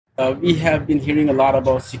we have been hearing a lot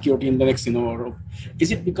about security in Linux.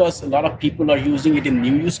 Is it because a lot of people are using it in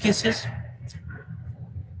new use cases?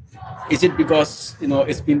 Is it because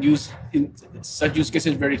it's been used in such use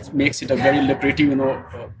cases where it makes it a very lucrative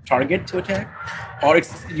target to attack, or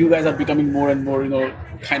it's you guys are becoming more and more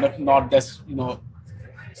kind of not this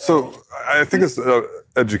So I think it's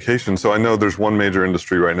education. So I know there's one major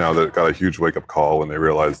industry right now that got a huge wake-up call when they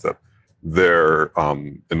realized that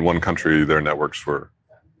in one country their networks were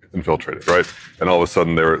infiltrated, right? And all of a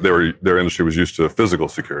sudden their industry was used to physical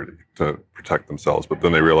security to protect themselves, but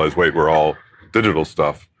then they realized, wait, we're all digital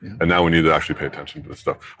stuff, and now we need to actually pay attention to this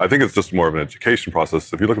stuff. I think it's just more of an education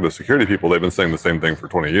process. If you look at the security people, they've been saying the same thing for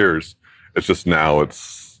 20 years. It's just now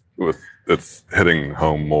it's hitting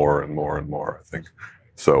home more and more and more, I think.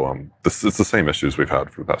 So it's the same issues we've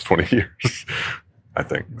had for the past 20 years, I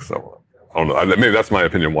think. So I don't know. Maybe that's my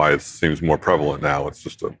opinion why it seems more prevalent now. It's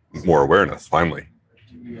just more awareness, finally.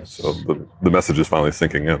 Yes. So the message is finally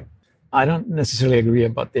sinking in. I don't necessarily agree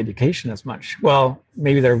about the education as much. Well,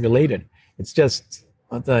 maybe they're related. It's just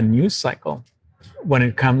the news cycle when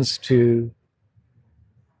it comes to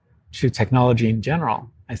technology in general.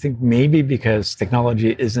 I think maybe because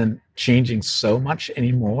technology isn't changing so much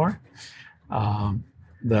anymore, I'm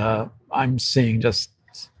seeing just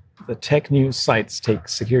the tech news sites take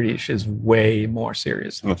security issues way more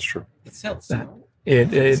seriously. That's true. It sells.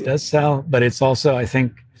 It does sell, but it's also, I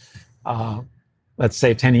think, let's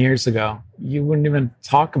say 10 years ago, you wouldn't even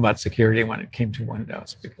talk about security when it came to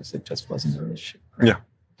Windows because it just wasn't an issue. Right? Yeah.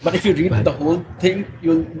 But if you read the whole thing,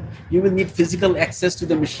 you will need physical access to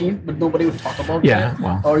the machine, but nobody would talk about that.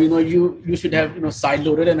 Well, or you should have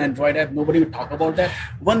side-loaded an Android app. Nobody would talk about that.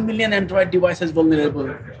 1 million Android devices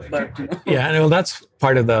vulnerable, but Yeah, well, that's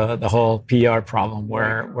part of the whole PR problem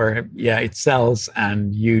where it sells,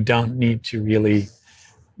 and you don't need to really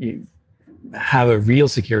have a real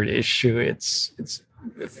security issue. It's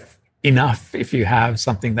enough if you have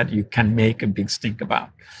something that you can make a big stink about.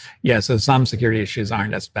 Yeah, so some security issues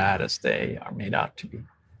aren't as bad as they are made out to be.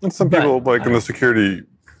 And some people, like in the security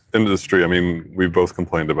industry, I mean, we've both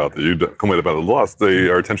complained about that. You complained about it a lot. They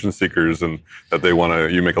are attention seekers, and that they want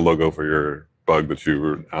to. You make a logo for your bug that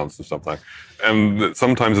you announced or something, and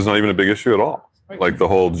sometimes it's not even a big issue at all. Like the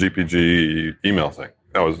whole GPG email thing.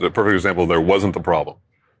 That was a perfect example. There wasn't a problem,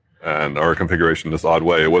 and our configuration this odd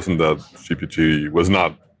way. It wasn't that GPG was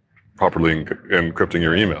not properly encrypting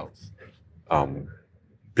your emails.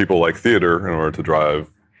 People like theater in order to drive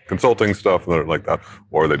consulting stuff and like that,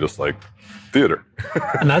 or they just like theater.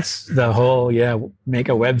 And that's the whole, make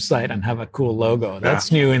a website and have a cool logo. That's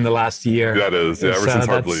new in the last year. That is, ever since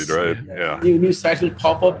Heartbleed, right? Yeah. New sites will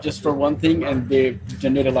pop up just for one thing, and they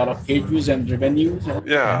generate a lot of page views and revenue.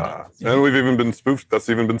 Yeah, and we've even been spoofed. That's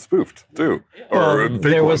even been spoofed too. Or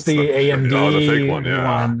there was the AMD the fake one.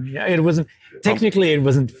 Yeah, it wasn't. Technically, it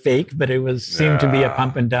wasn't fake, but it seemed to be a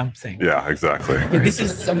pump and dump thing. Yeah, exactly. This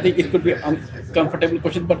is something. It could be an uncomfortable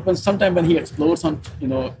question, but sometime when he explodes on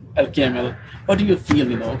LKML, what do you feel?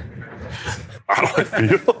 How do I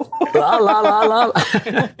feel? La la la la.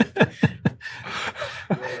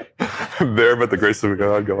 There, but the grace of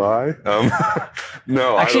God go I.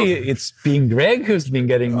 No, actually, it's been Greg who's been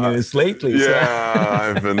getting news lately.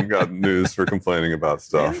 Yeah, I've been got news for complaining about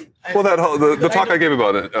stuff. Well, that whole the talk I gave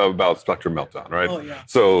about Spectrum Meltdown, right? Oh, yeah.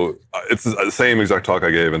 So it's the same exact talk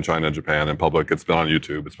I gave in China, Japan, in public. It's been on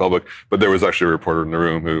YouTube. It's public, but there was actually a reporter in the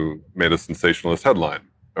room who made a sensationalist headline,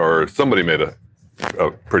 or somebody made a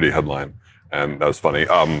pretty headline, and that was funny.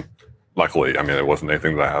 Luckily, I mean, it wasn't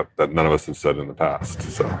anything that none of us had said in the past.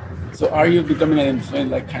 So are you becoming an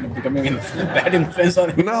influence, like kind of becoming a bad influence on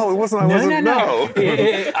it? No, it wasn't. No.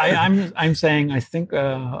 I'm saying I think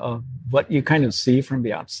what you kind of see from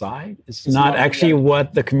the outside is not actually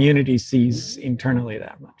what the community sees internally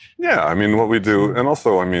that much. Yeah, I mean, what we do, and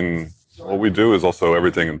also, I mean, what we do is also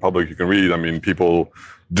everything in public you can read. I mean, people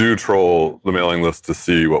do troll the mailing list to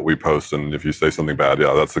see what we post, and if you say something bad,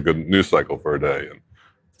 that's a good news cycle for a day. And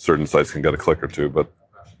certain sites can get a click or two, but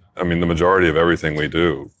I mean, the majority of everything we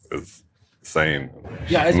do is sane.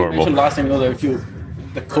 Yeah, as you mentioned last time, if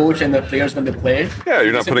the coach and the players when they play. Yeah,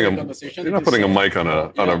 you're not putting a mic on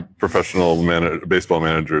a professional baseball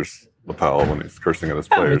manager's lapel when he's cursing at his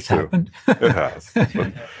players too. It has,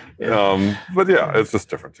 but yeah, it's just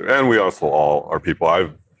different too. And we also all are people.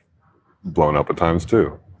 I've blown up at times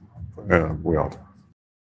too. Yeah, we all do.